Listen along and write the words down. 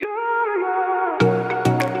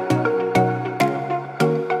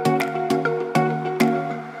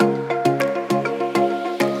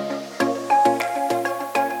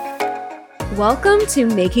Welcome to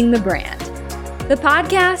Making the Brand, the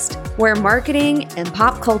podcast where marketing and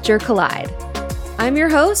pop culture collide. I'm your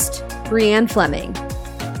host, Brianne Fleming.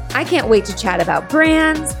 I can't wait to chat about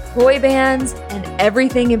brands, boy bands, and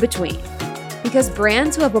everything in between. Because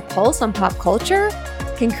brands who have a pulse on pop culture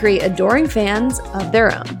can create adoring fans of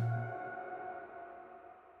their own.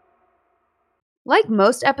 Like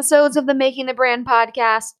most episodes of the Making the Brand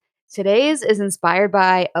podcast, today's is inspired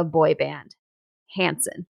by a boy band,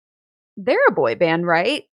 Hanson. They're a boy band,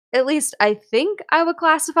 right? At least I think I would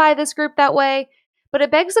classify this group that way, but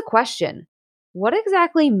it begs the question, what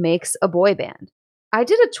exactly makes a boy band? I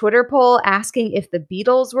did a Twitter poll asking if the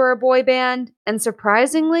Beatles were a boy band, and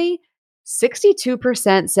surprisingly,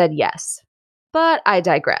 62% said yes. But I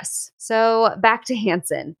digress. So back to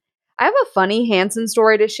Hanson. I have a funny Hanson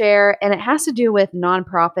story to share, and it has to do with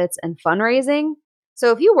nonprofits and fundraising.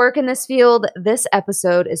 So if you work in this field, this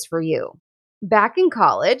episode is for you. Back in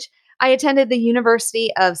college, I attended the University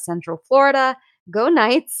of Central Florida, go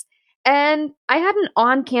Knights, and I had an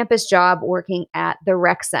on-campus job working at the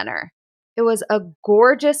rec center. It was a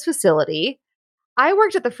gorgeous facility. I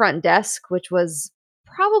worked at the front desk, which was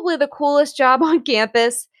probably the coolest job on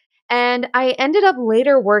campus, and I ended up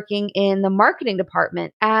later working in the marketing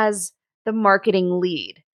department as the marketing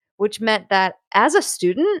lead, which meant that as a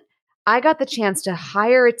student, I got the chance to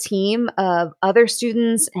hire a team of other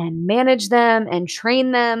students and manage them and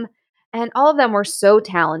train them. And all of them were so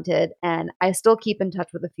talented, and I still keep in touch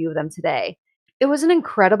with a few of them today. It was an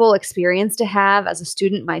incredible experience to have as a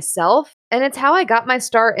student myself, and it's how I got my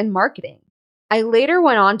start in marketing. I later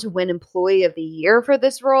went on to win Employee of the Year for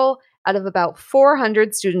this role out of about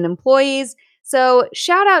 400 student employees. So,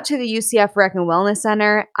 shout out to the UCF Rec and Wellness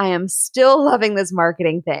Center. I am still loving this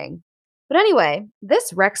marketing thing. But anyway,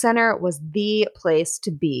 this rec center was the place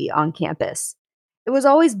to be on campus. It was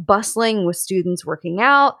always bustling with students working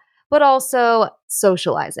out, but also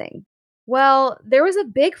socializing. Well, there was a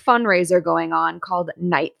big fundraiser going on called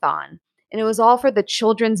Nighthon, and it was all for the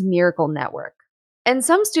Children's Miracle Network. And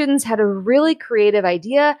some students had a really creative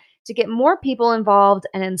idea to get more people involved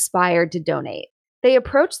and inspired to donate. They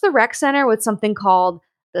approached the rec center with something called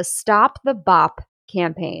the Stop the Bop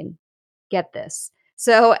campaign. Get this.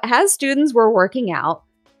 So, as students were working out,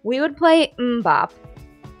 we would play Bop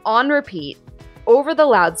on repeat over the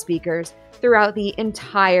loudspeakers throughout the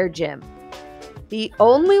entire gym. The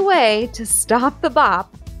only way to stop the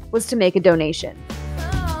bop was to make a donation.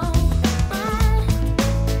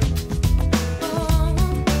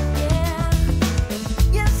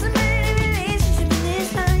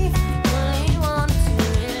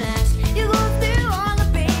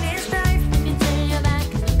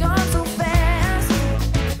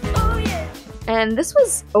 And this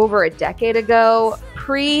was over a decade ago,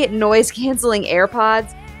 pre-noise canceling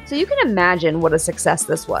AirPods, so you can imagine what a success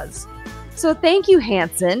this was. So thank you,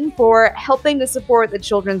 Hanson, for helping to support the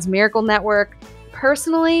Children's Miracle Network.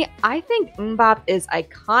 Personally, I think MMMBop is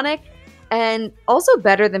iconic and also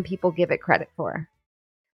better than people give it credit for.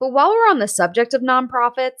 But while we're on the subject of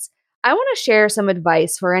nonprofits, I want to share some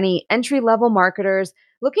advice for any entry-level marketers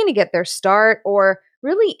looking to get their start, or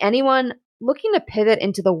really anyone looking to pivot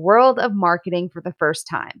into the world of marketing for the first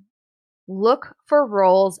time. Look for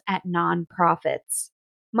roles at nonprofits.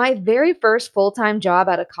 My very first full-time job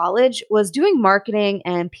out of college was doing marketing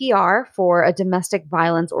and PR for a domestic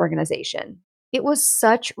violence organization. It was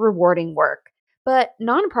such rewarding work, but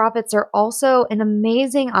nonprofits are also an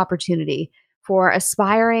amazing opportunity for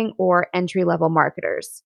aspiring or entry-level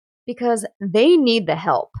marketers because they need the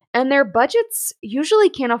help, and their budgets usually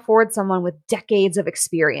can't afford someone with decades of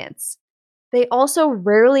experience. They also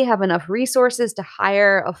rarely have enough resources to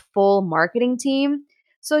hire a full marketing team,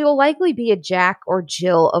 so you'll likely be a Jack or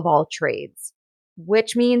Jill of all trades,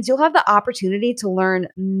 which means you'll have the opportunity to learn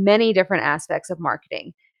many different aspects of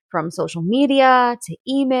marketing, from social media to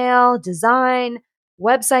email, design,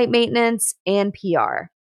 website maintenance, and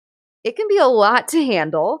PR. It can be a lot to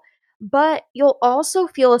handle, but you'll also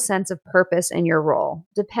feel a sense of purpose in your role,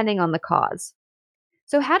 depending on the cause.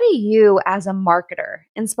 So how do you, as a marketer,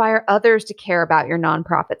 inspire others to care about your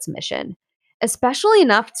nonprofit's mission, especially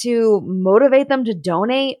enough to motivate them to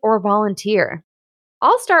donate or volunteer?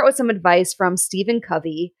 I'll start with some advice from Stephen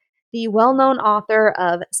Covey, the well-known author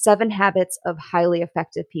of 7 Habits of Highly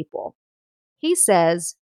Effective People. He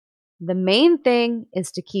says, "The main thing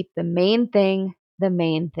is to keep the main thing the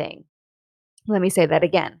main thing." Let me say that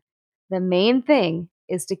again. The main thing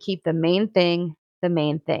is to keep the main thing the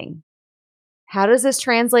main thing. How does this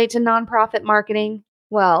translate to nonprofit marketing?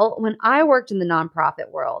 Well, when I worked in the nonprofit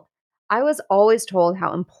world, I was always told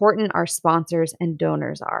how important our sponsors and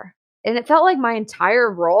donors are. And it felt like my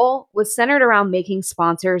entire role was centered around making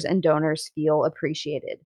sponsors and donors feel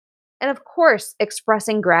appreciated. And of course,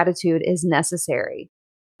 expressing gratitude is necessary.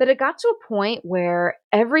 But it got to a point where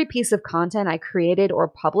every piece of content I created or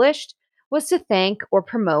published was to thank or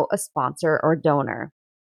promote a sponsor or donor.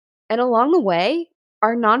 And along the way,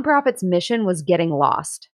 our nonprofit's mission was getting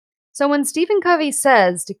lost. So when Stephen Covey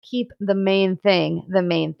says to keep the main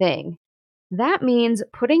thing, that means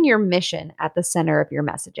putting your mission at the center of your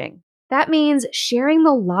messaging. That means sharing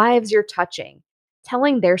the lives you're touching,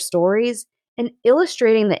 telling their stories, and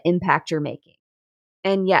illustrating the impact you're making.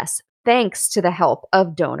 And yes, thanks to the help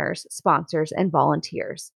of donors, sponsors, and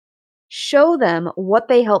volunteers. Show them what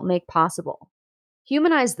they help make possible.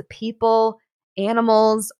 Humanize the people,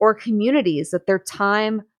 animals, or communities that their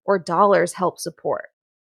time or dollars help support.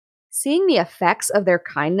 Seeing the effects of their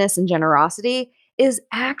kindness and generosity is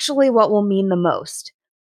actually what will mean the most.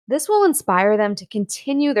 This will inspire them to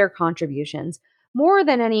continue their contributions more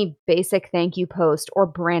than any basic thank you post or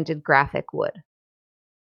branded graphic would.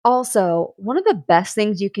 Also, one of the best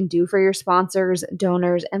things you can do for your sponsors,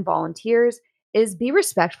 donors, and volunteers is be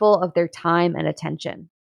respectful of their time and attention.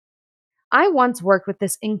 I once worked with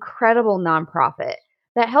this incredible nonprofit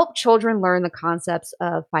that helped children learn the concepts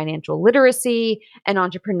of financial literacy and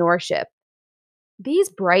entrepreneurship. These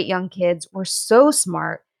bright young kids were so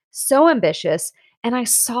smart, so ambitious, and I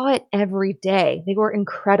saw it every day. They were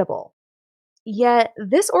incredible. Yet,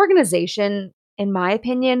 this organization, in my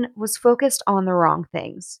opinion, was focused on the wrong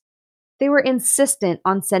things. They were insistent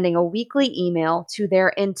on sending a weekly email to their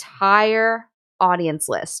entire audience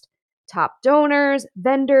list: top donors,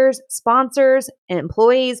 vendors, sponsors, and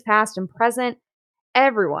employees, past and present,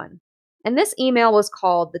 everyone. And this email was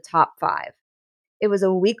called the Top Five. It was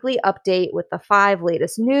a weekly update with the five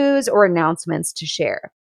latest news or announcements to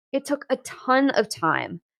share. It took a ton of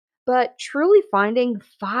time, but truly finding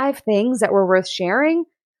five things that were worth sharing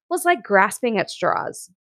was like grasping at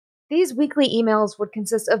straws. These weekly emails would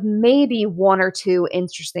consist of maybe one or two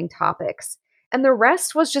interesting topics, and the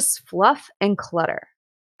rest was just fluff and clutter.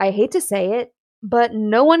 I hate to say it, but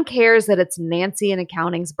no one cares that it's Nancy and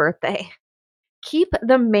accounting's birthday. Keep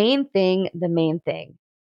the main thing the main thing.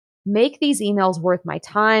 Make these emails worth my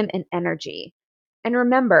time and energy. And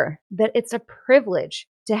remember that it's a privilege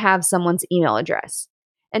to have someone's email address.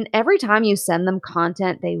 And every time you send them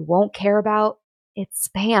content they won't care about, it's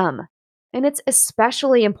spam. And it's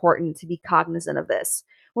especially important to be cognizant of this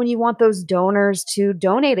when you want those donors to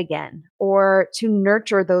donate again or to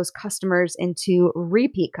nurture those customers into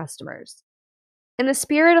repeat customers. In the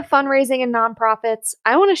spirit of fundraising and nonprofits,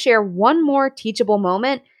 I want to share one more teachable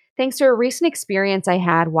moment thanks to a recent experience I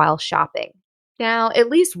had while shopping. Now, at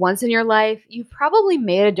least once in your life, you've probably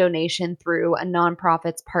made a donation through a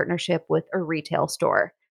nonprofit's partnership with a retail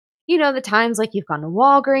store. You know, the times like you've gone to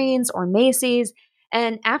Walgreens or Macy's,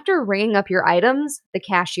 and after ringing up your items, the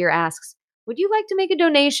cashier asks, "Would you like to make a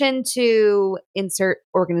donation to insert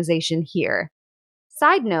organization here?"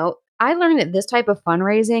 Side note, I learned that this type of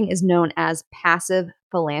fundraising is known as passive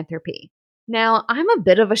philanthropy. Now, I'm a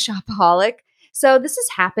bit of a shopaholic, so this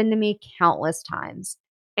has happened to me countless times.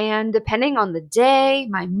 And depending on the day,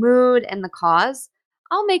 my mood, and the cause,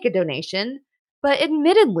 I'll make a donation. But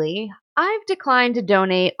admittedly, I've declined to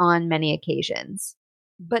donate on many occasions,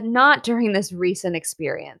 but not during this recent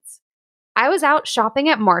experience. I was out shopping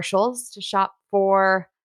at Marshall's to shop for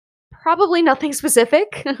probably nothing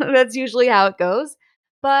specific. That's usually how it goes.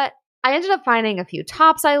 But I ended up finding a few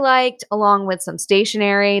tops I liked, along with some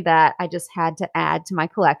stationery that I just had to add to my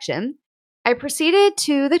collection. I proceeded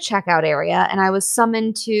to the checkout area and I was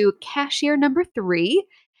summoned to cashier number three.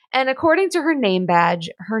 And according to her name badge,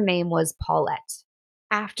 her name was Paulette.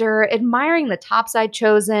 After admiring the tops I'd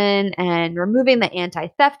chosen and removing the anti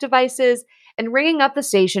theft devices and ringing up the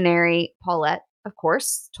stationery, Paulette, of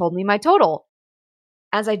course, told me my total.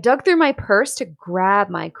 As I dug through my purse to grab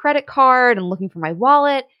my credit card and looking for my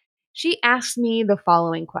wallet, she asked me the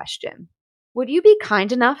following question: "Would you be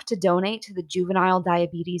kind enough to donate to the Juvenile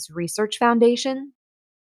Diabetes Research Foundation?"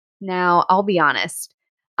 Now, I'll be honest,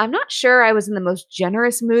 I'm not sure I was in the most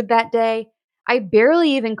generous mood that day. I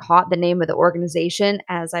barely even caught the name of the organization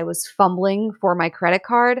as I was fumbling for my credit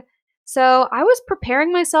card. So I was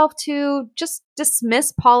preparing myself to just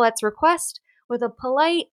dismiss Paulette's request with a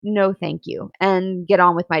polite no thank you and get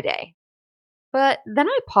on with my day. But then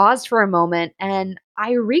I paused for a moment and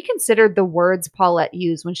I reconsidered the words Paulette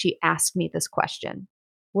used when she asked me this question.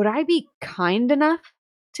 Would I be kind enough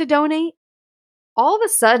to donate? All of a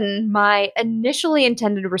sudden, my initially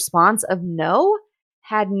intended response of no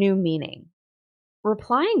had new meaning.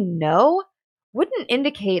 Replying no wouldn't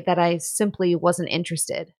indicate that I simply wasn't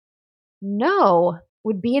interested. No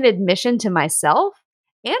would be an admission to myself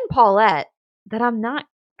and Paulette that I'm not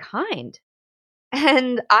kind.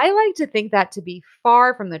 And I like to think that to be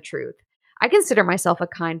far from the truth. I consider myself a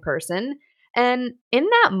kind person. And in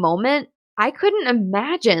that moment, I couldn't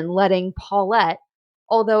imagine letting Paulette,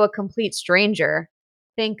 although a complete stranger,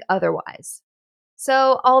 think otherwise.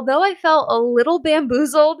 So, although I felt a little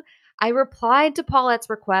bamboozled, I replied to Paulette's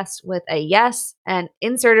request with a yes and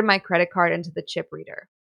inserted my credit card into the chip reader.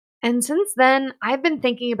 And since then, I've been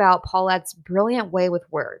thinking about Paulette's brilliant way with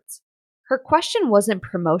words. Her question wasn't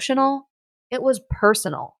promotional, it was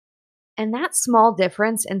personal. And that small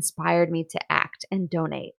difference inspired me to act and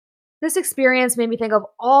donate. This experience made me think of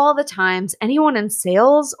all the times anyone in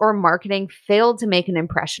sales or marketing failed to make an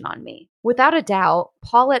impression on me. Without a doubt,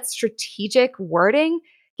 Paulette's strategic wording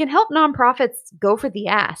can help nonprofits go for the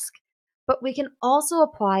ask, but we can also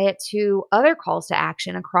apply it to other calls to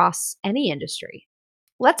action across any industry.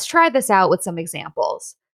 Let's try this out with some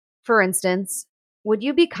examples. For instance, would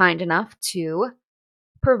you be kind enough to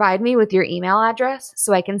provide me with your email address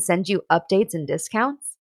so I can send you updates and discounts?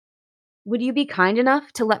 Would you be kind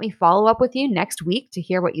enough to let me follow up with you next week to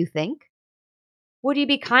hear what you think? Would you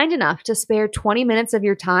be kind enough to spare 20 minutes of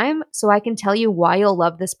your time so I can tell you why you'll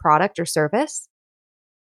love this product or service?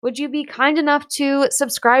 Would you be kind enough to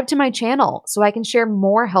subscribe to my channel so I can share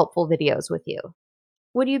more helpful videos with you?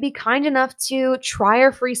 Would you be kind enough to try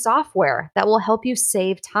our free software that will help you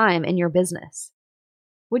save time in your business?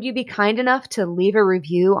 Would you be kind enough to leave a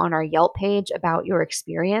review on our Yelp page about your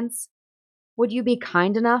experience? Would you be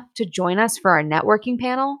kind enough to join us for our networking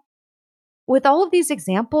panel? With all of these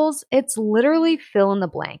examples, it's literally fill in the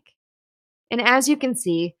blank. And as you can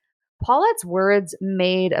see, Paulette's words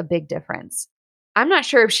made a big difference. I'm not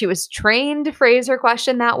sure if she was trained to phrase her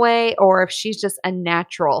question that way or if she's just a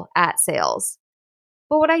natural at sales.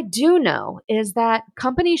 But what I do know is that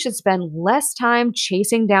companies should spend less time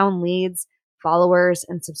chasing down leads, followers,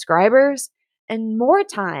 and subscribers, and more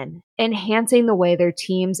time enhancing the way their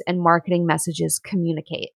teams and marketing messages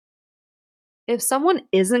communicate. If someone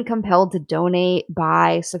isn't compelled to donate,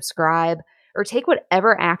 buy, subscribe, or take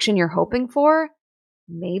whatever action you're hoping for,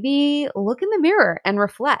 maybe look in the mirror and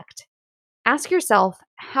reflect. Ask yourself,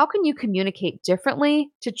 how can you communicate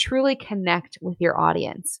differently to truly connect with your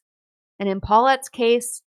audience? And in Paulette's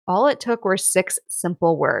case, all it took were 6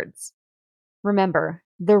 simple words. Remember,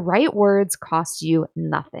 the right words cost you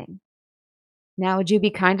nothing. Now, would you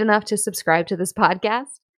be kind enough to subscribe to this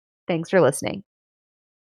podcast? Thanks for listening.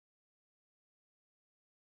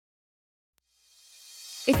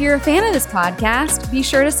 If you're a fan of this podcast, be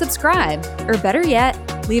sure to subscribe, or better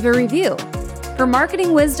yet, leave a review. For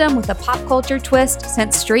marketing wisdom with a pop culture twist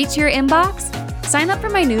sent straight to your inbox, sign up for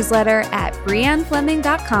my newsletter at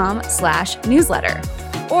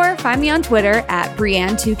briannefleming.com/newsletter, or find me on Twitter at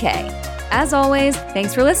Brianne2K. As always,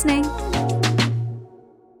 thanks for listening.